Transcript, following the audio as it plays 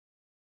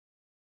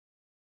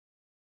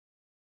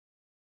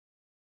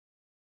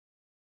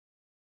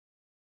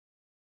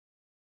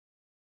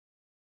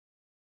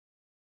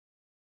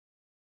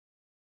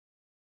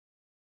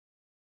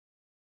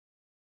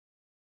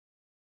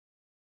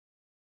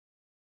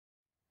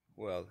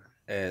Well,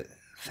 uh,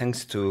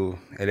 thanks to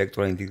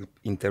Electoral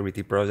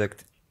Integrity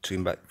Project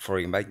for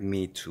inviting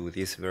me to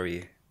this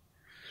very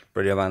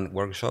relevant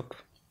workshop.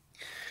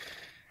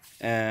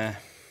 In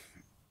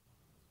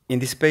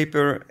this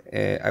paper,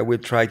 I will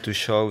try to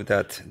show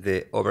that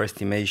the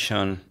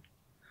overestimation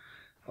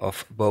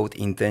of vote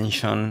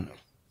intention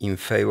in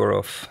favor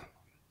of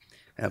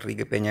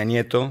Enrique Peña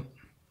Nieto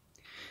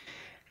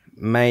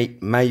may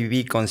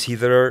be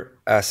considered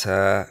as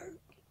an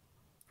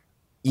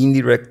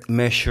indirect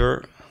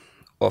measure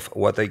of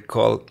what I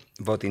call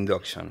vote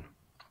induction.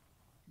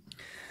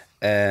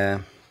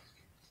 In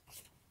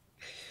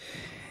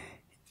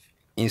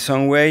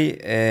some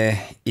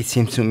way, it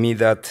seems to me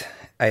that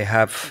I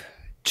have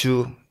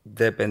two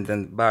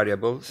dependent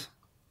variables.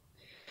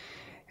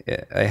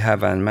 I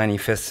have a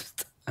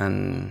manifest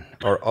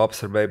or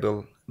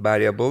observable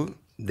variable,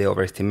 the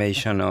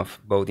overestimation of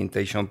vote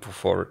intention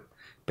for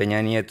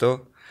Peña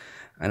Nieto,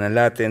 and a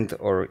latent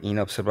or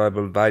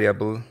inobservable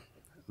variable,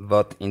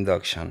 vote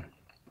induction.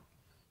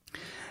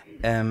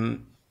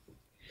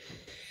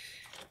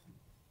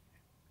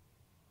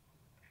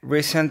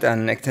 Recent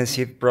and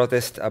extensive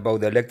protests about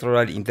the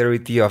electoral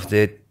integrity of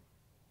the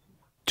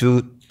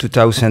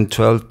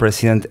 2012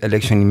 president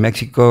election in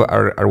Mexico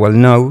are well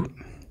known.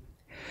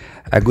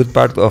 A good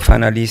part of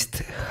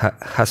analysts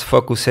has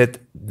focused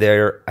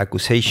their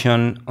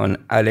accusation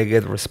on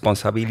alleged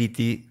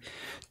responsibility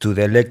to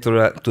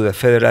the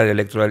Federal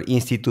Electoral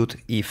Institute,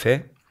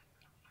 EIP.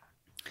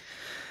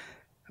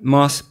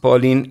 Most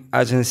polling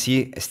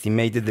agencies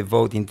estimated the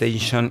vote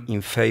intention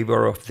in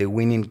favor of the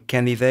winning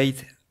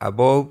candidate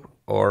above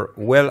or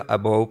well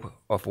above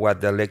of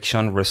what the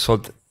election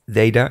result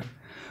data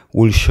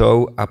will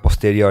show a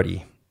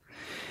posteriori.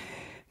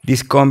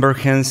 This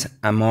convergence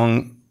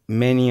among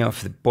many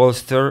of the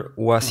pollsters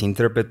was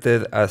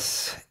interpreted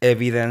as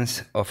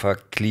evidence of a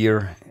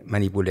clear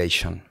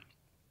manipulation.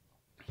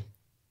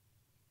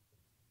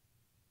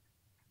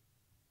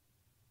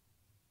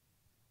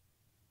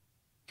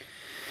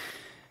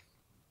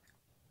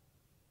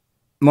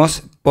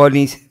 Most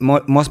polling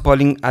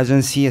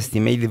agencies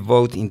estimate the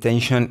vote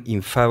intention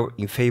in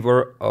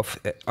favor of.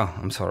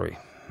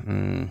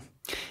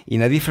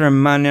 In a different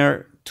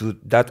manner to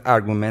that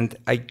argument,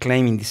 I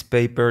claim in this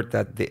paper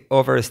that the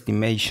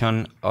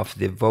overestimation of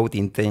the vote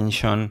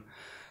intention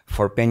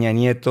for Peña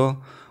Nieto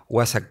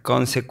was a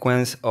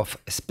consequence of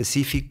a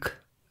specific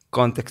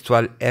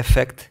contextual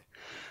effect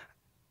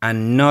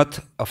and not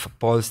of a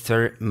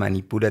pollster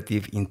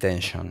manipulative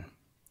intention.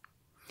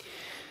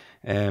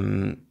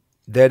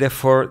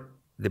 Therefore,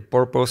 the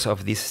purpose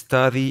of this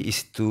study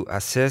is to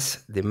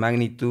assess the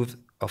magnitude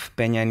of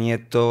Peña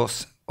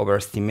Nieto's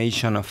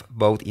overestimation of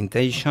vote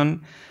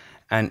intention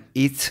and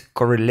its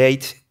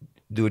correlates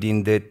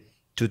during the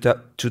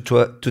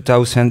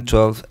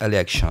 2012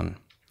 election.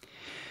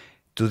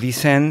 To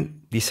this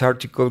end, this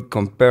article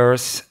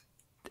compares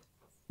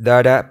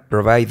data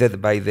provided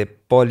by the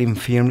polling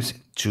firms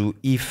to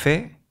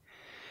EIP's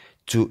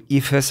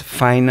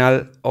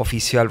final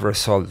official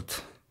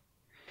result.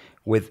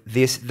 With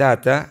this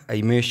data,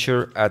 I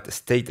measure at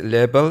state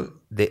level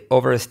the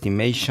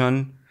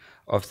overestimation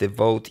of the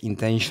vote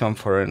intention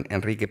for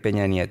Enrique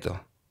Peña Nieto.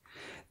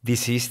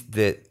 This is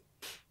the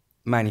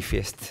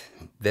manifest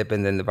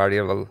dependent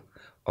variable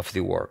of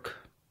the work.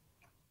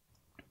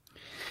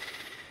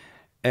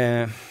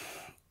 In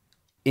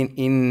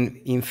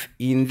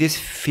this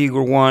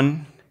figure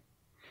 1,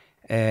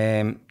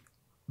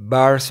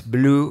 bars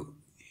blue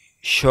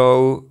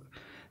show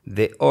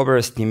the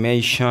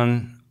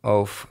overestimation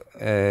of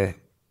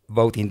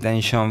vote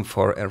intention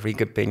for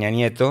Enrique Peña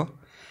Nieto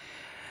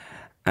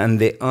and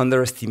the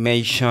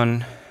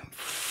underestimation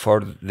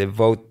for the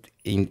vote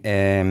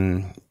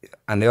and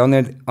the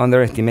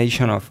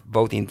underestimation of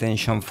vote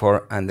intention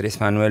for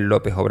Andrés Manuel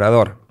López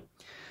Obrador.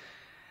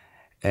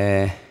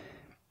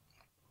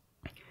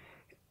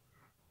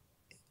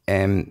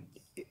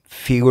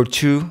 Figure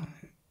 2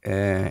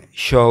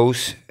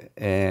 shows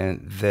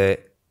the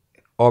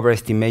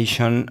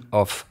overestimation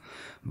of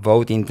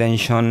vote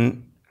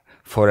intention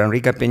for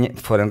Enrique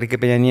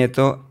Peña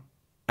Nieto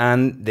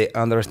and the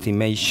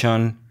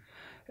underestimation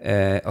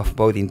of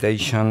vote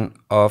intention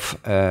of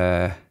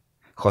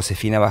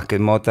Josefina Vázquez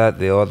Mota,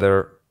 the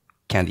other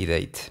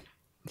candidate.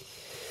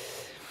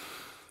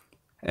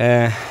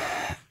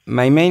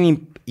 My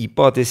main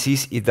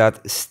hypothesis is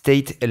that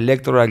state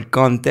electoral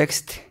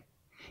context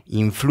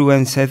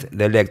influenced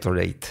the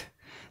electorate.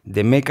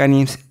 The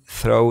mechanisms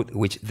through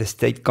which the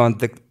state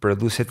context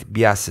produced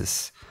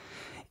biases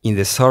in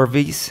the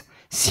surveys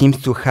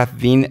seems to have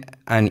been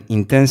an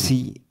intense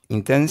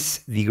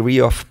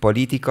degree of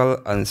political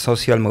and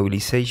social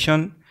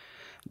mobilization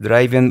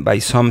driven by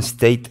some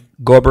state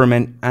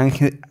government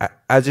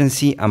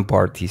agency and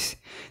parties.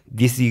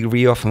 This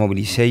degree of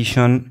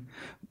mobilization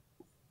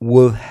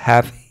would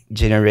have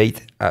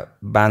generated a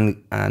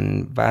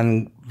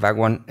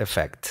bandwagon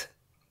effect.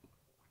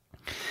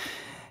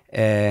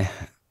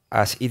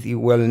 As it is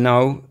well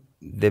known,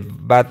 the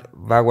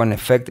bandwagon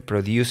effect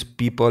produced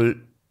people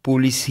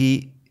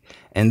policy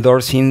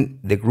endorsing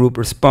the group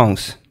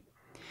response.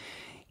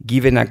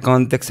 Given a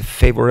context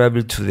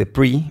favorable to the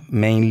PRI,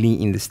 mainly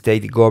in the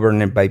state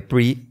governed by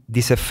PRI,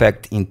 this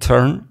effect in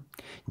turn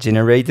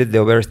generated the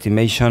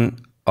overestimation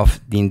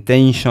of the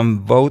intention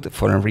vote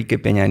for Enrique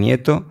Peña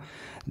Nieto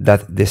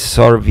that the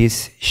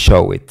surveys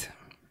showed.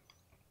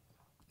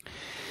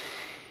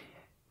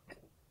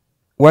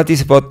 What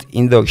is vote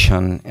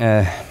induction?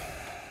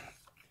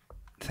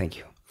 Thank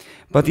you.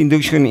 Vote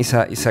induction is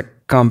a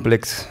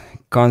complex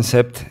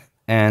concept,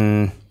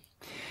 and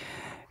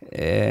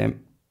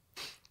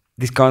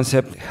this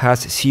concept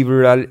has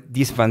several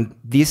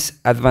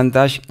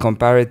disadvantages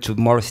compared to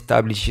more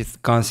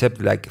established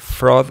concepts like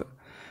fraud,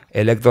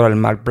 electoral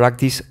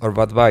malpractice, or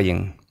vote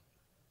buying.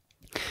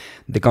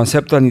 The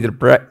conceptual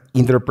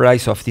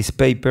enterprise of this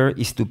paper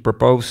is to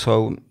propose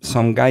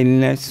some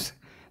guidelines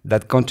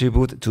that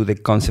contribute to the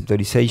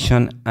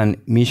conceptualization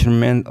and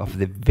measurement of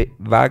the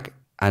vague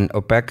and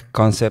opaque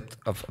concept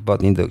of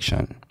vote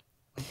induction.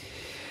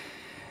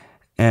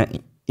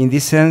 In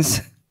this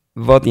sense,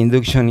 vote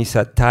induction is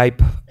a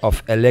type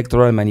of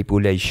electoral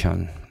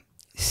manipulation.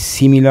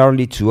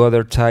 Similarly to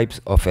other types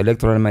of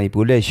electoral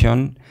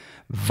manipulation,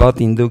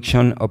 vote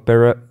induction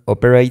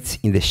operates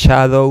in the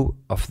shadow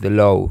of the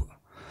law,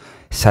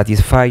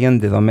 satisfying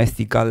the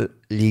domestic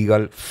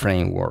legal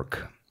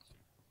framework.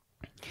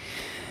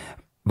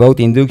 Vote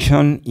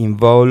induction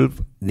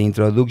involves the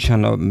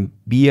introduction of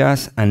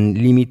bias and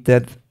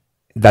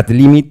that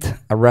limit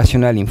a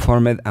rational,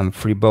 informed, and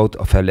free vote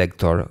of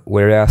elector,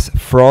 whereas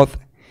fraud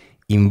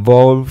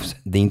involves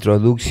the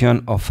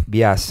introduction of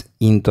bias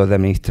into the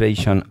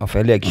administration of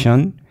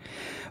election.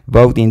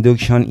 Vote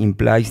induction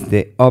implies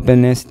the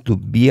openness to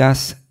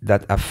bias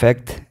that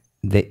affect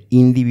the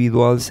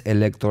individual's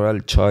electoral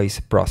choice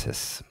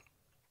process.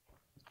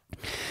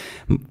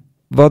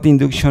 Vote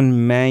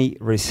induction may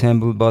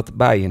resemble vote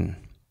buying.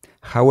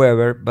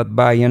 However, vote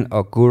buying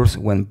occurs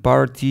when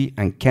party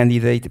and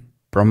candidate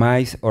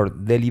promise or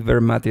deliver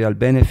material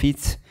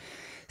benefits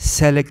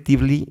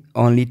selectively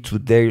only to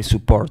their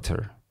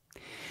supporter.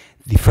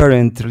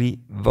 Differently,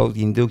 vote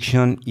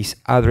induction is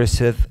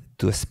addressed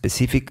to a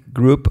specific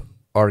group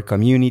or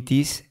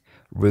communities,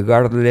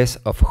 regardless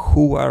of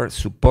who are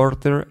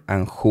supporters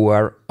and who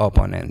are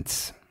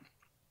opponents.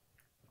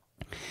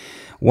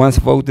 Once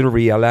voters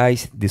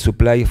realize the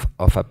supply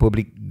of a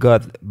public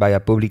good by a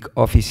public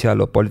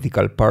official or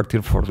political party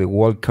for the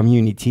whole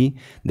community,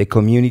 the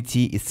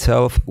community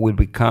itself will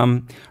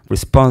become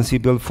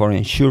responsible for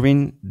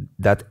ensuring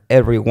that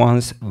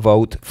everyone's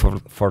vote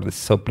for the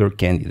superior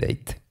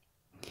candidate.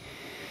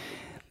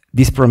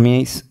 This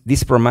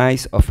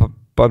promise of a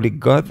public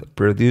good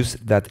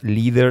produced that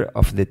leaders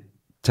of the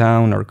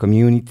town or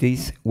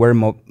communities were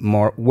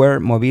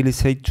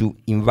mobilized to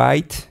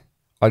invite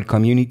all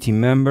community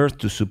members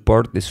to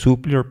support the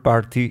superior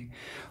party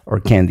or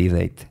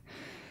candidate.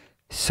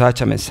 Such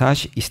a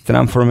message is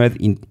transformed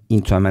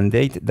into a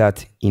mandate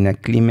that, in a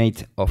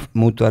climate of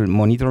mutual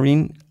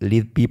monitoring,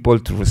 lead people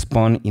to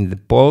respond in the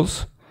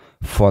polls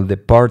for the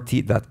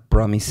party that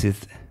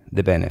promises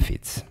the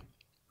benefits.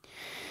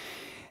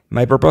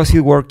 My proposed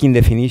working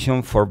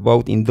definition for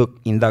vote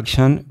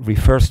induction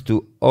refers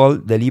to all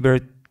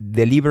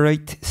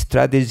deliberate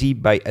strategy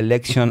by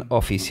election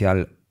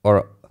official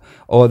or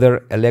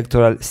other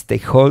electoral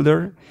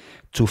stakeholder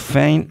to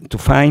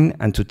find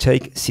and to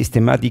take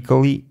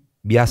systematically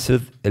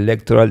biased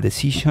electoral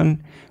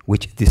decision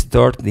which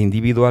distort the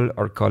individual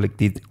or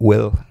collective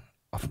will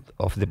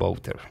of the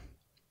voter.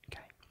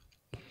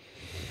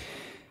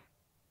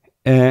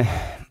 Okay.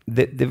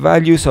 The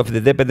values of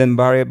the dependent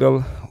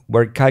variable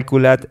were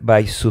calculated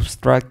by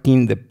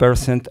subtracting the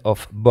percent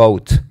of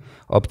vote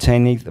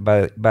obtained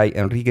by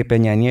Enrique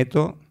Peña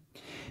Nieto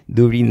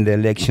during the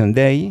election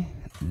day,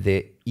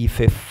 the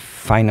EIP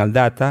final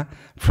data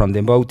from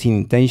the voting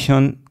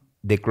intention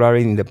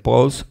declared in the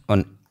polls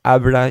on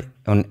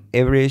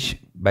average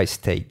by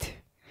state.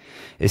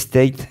 A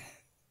state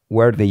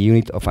where the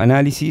unit of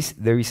analysis,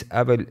 there is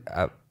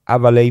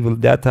available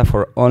data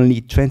for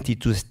only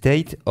 22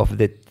 states of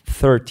the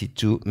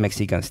 32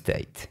 Mexican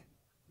states.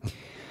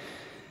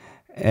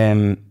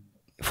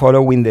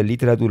 Following the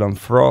literature on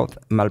fraud,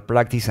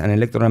 malpractice, and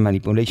electoral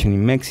manipulation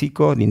in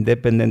Mexico, the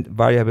independent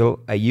variable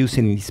I used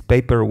in this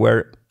paper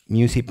were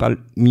municipal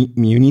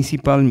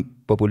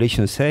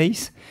population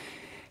size,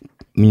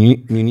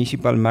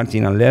 municipal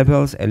marginal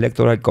levels,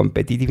 electoral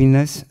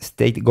competitiveness,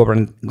 state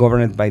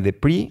governed by the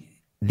PRI,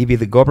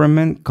 divided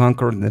government,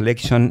 concurrent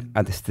election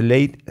at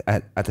state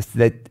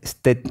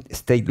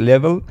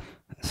level.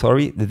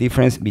 Sorry, the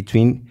difference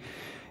between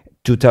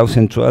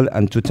 2012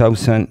 and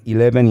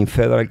 2011 in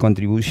federal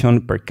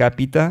contribution per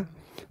capita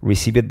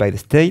received by the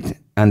state,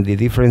 and the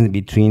difference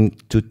between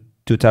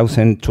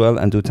 2012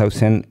 and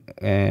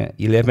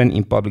 2011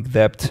 in public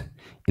debt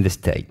in the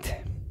state.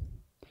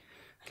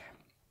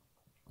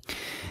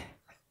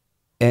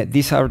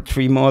 These are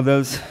three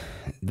models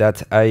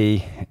that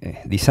I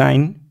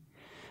designed.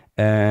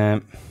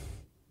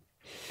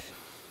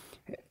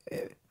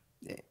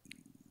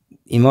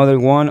 In model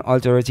 1, all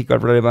theoretical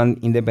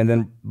relevant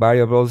independent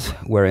variables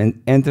were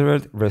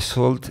entered.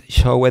 Results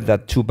showed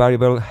that two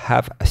variables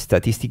have a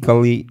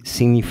statistically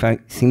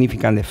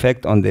significant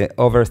effect on the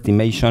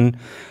overestimation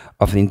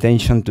of the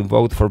intention to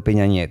vote for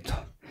Peña Nieto,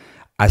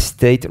 a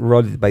state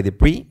ruled by the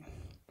PRI,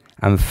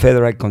 and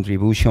federal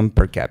contribution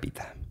per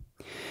capita.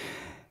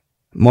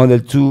 Model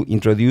 2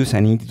 introduced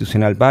an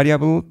institutional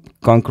variable,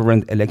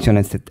 concurrent election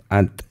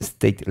at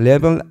state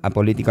level, a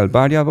political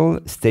variable,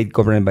 state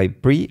governed by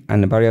PRI,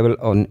 and a variable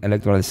on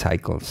electoral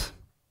cycles.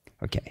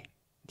 Okay.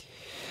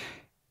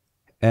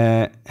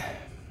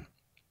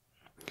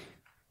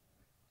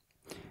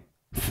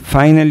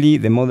 Finally,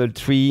 the Model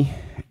 3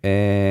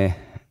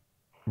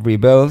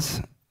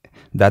 reveals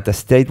that a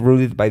state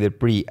ruled by the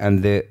PRI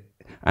and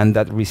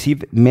that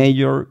received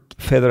major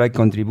federal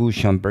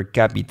contribution per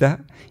capita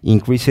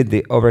increased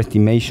the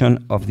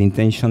overestimation of the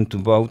intention to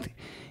vote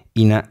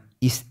in a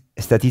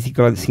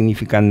statistically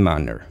significant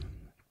manner.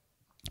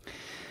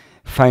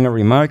 Final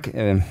remark,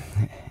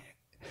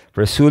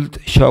 results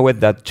showed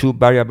that two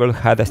variables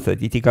had a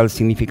statistically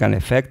significant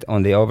effect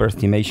on the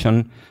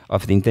overestimation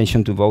of the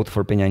intention to vote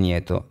for Peña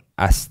Nieto,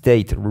 a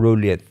state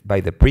ruled by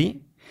the PRI,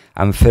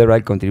 and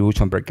federal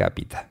contribution per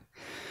capita.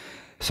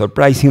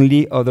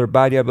 Surprisingly, other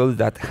variables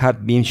that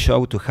had been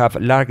shown to have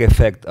large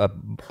effect of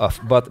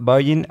vote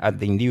buying at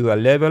the individual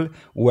level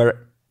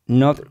were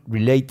not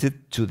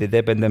related to the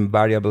dependent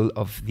variable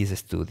of this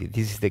study.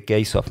 This is the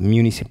case of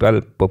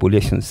municipal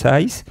population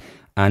size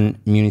and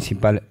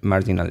municipal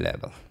marginal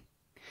level.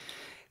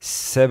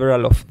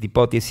 Several of the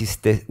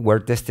hypotheses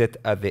were tested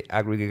at the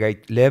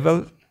aggregate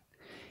level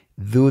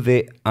due to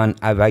the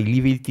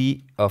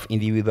unavailability of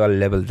individual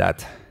level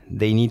data.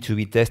 They need to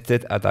be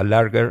tested at a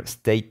larger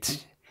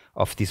stage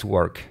of this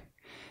work.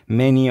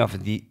 Many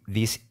of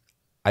these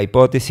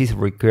hypotheses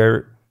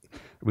require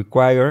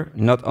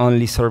not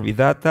only survey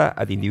data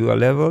at individual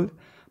level,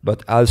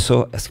 but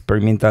also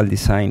experimental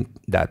design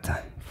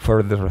data.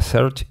 Further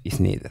research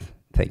is needed.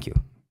 Thank you.